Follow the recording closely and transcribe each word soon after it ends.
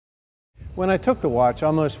When I took the watch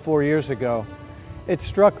almost 4 years ago, it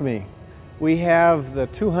struck me. We have the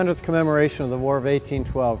 200th commemoration of the War of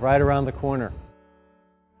 1812 right around the corner.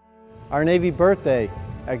 Our Navy birthday,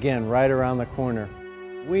 again, right around the corner.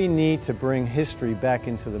 We need to bring history back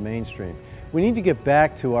into the mainstream. We need to get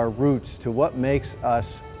back to our roots, to what makes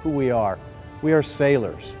us who we are. We are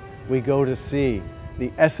sailors. We go to sea.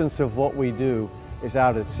 The essence of what we do is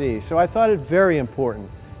out at sea. So I thought it very important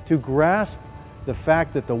to grasp the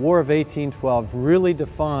fact that the War of 1812 really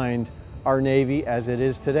defined our Navy as it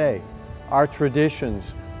is today. Our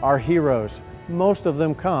traditions, our heroes, most of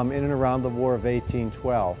them come in and around the War of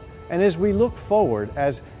 1812. And as we look forward,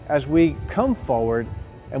 as we come forward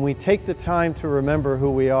and we take the time to remember who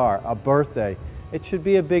we are, a birthday, it should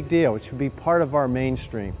be a big deal. It should be part of our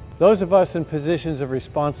mainstream. Those of us in positions of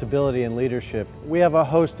responsibility and leadership, we have a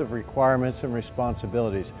host of requirements and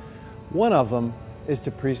responsibilities. One of them is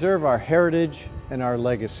to preserve our heritage and our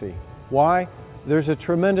legacy. Why? There's a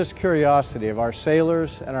tremendous curiosity of our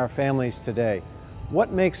sailors and our families today.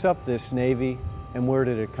 What makes up this Navy and where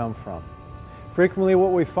did it come from? Frequently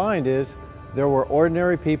what we find is there were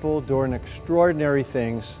ordinary people doing extraordinary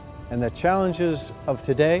things, and the challenges of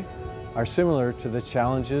today are similar to the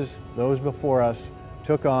challenges those before us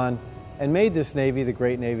took on and made this Navy the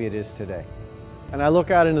great Navy it is today. And I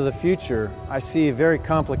look out into the future, I see a very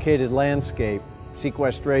complicated landscape.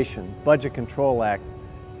 Sequestration, Budget Control Act,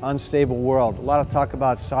 unstable world, a lot of talk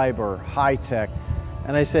about cyber, high tech.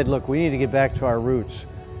 And I said, look, we need to get back to our roots.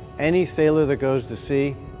 Any sailor that goes to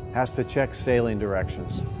sea has to check sailing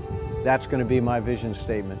directions. That's going to be my vision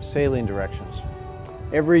statement, sailing directions.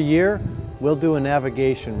 Every year, we'll do a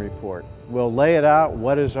navigation report. We'll lay it out,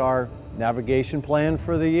 what is our navigation plan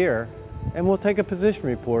for the year, and we'll take a position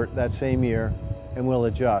report that same year and we'll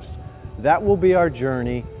adjust. That will be our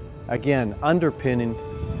journey. Again, underpinned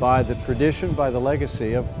by the tradition, by the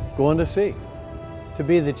legacy of going to sea. To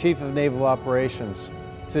be the Chief of Naval Operations,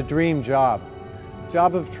 it's a dream job.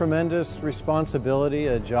 Job of tremendous responsibility,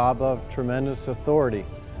 a job of tremendous authority.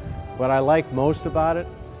 What I like most about it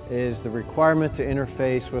is the requirement to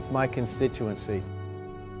interface with my constituency.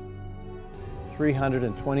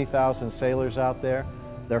 320,000 sailors out there,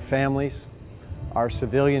 their families, our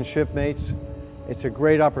civilian shipmates. It's a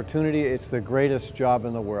great opportunity. It's the greatest job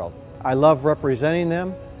in the world. I love representing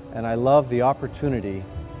them, and I love the opportunity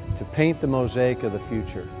to paint the mosaic of the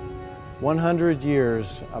future. 100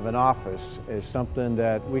 years of an office is something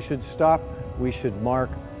that we should stop, we should mark,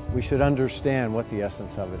 we should understand what the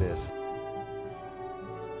essence of it is.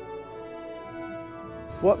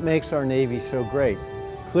 What makes our Navy so great?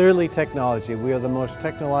 Clearly technology. We are the most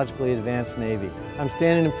technologically advanced Navy. I'm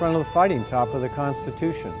standing in front of the fighting top of the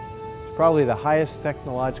Constitution. It's probably the highest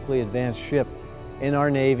technologically advanced ship in our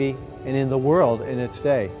Navy and in the world in its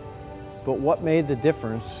day. But what made the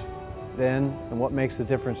difference then and what makes the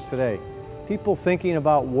difference today? People thinking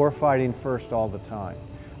about warfighting first all the time.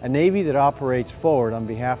 A Navy that operates forward on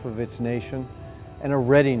behalf of its nation, and a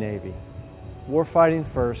ready Navy. Warfighting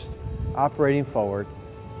first, operating forward,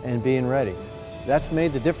 and being ready. That's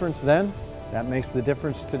made the difference then, that makes the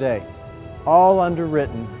difference today. All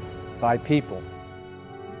underwritten by people.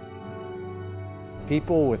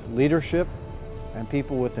 People with leadership, and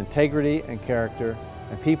people with integrity and character,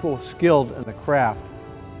 and people skilled in the craft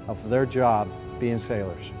of their job being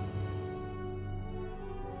sailors.